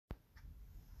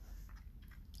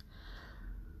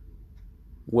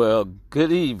Well,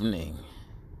 good evening.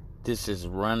 This is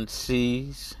Run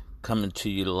C's coming to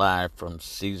you live from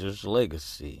Caesar's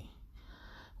Legacy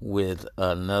with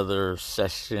another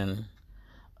session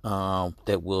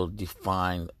that will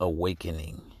define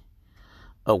awakening.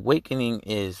 Awakening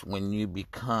is when you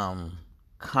become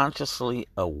consciously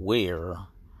aware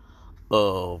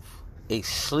of a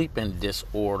sleeping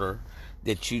disorder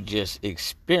that you just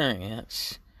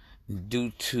experienced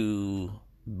due to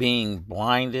being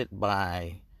blinded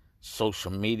by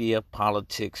social media,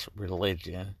 politics,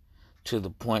 religion, to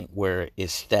the point where it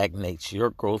stagnates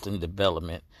your growth and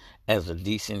development as a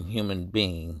decent human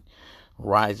being,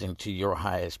 rising to your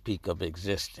highest peak of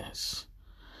existence.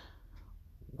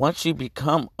 Once you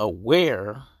become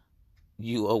aware,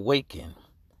 you awaken.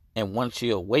 And once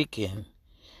you awaken,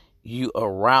 you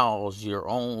arouse your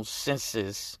own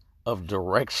senses of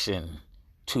direction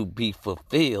to be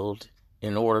fulfilled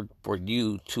in order for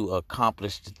you to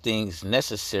accomplish the things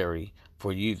necessary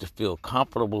for you to feel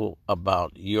comfortable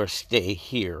about your stay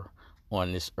here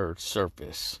on this earth's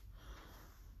surface.